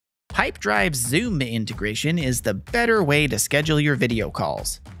Pipedrive's Zoom integration is the better way to schedule your video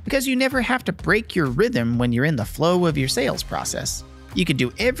calls, because you never have to break your rhythm when you're in the flow of your sales process. You can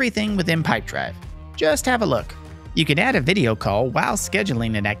do everything within Pipedrive. Just have a look. You can add a video call while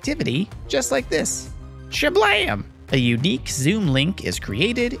scheduling an activity, just like this. Shablam! A unique Zoom link is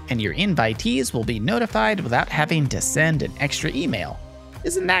created and your invitees will be notified without having to send an extra email.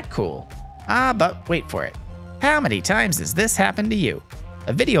 Isn't that cool? But wait for it. How many times has this happened to you?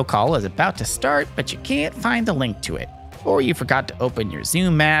 A video call is about to start, but you can't find the link to it. Or you forgot to open your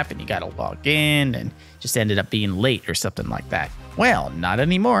Zoom app and you gotta log in and just ended up being late or something like that. Well, not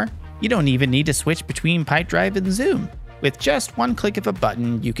anymore. You don't even need to switch between Pipedrive and Zoom. With just one click of a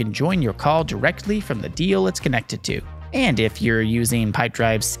button, you can join your call directly from the deal it's connected to. And if you're using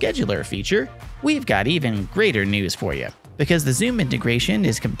Pipedrive's scheduler feature, we've got even greater news for you, because the Zoom integration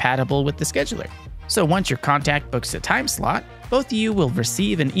is compatible with the scheduler. So once your contact books a time slot, both of you will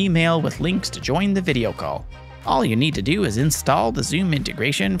receive an email with links to join the video call. All you need to do is install the Zoom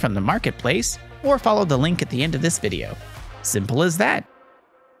integration from the marketplace or follow the link at the end of this video. Simple as that.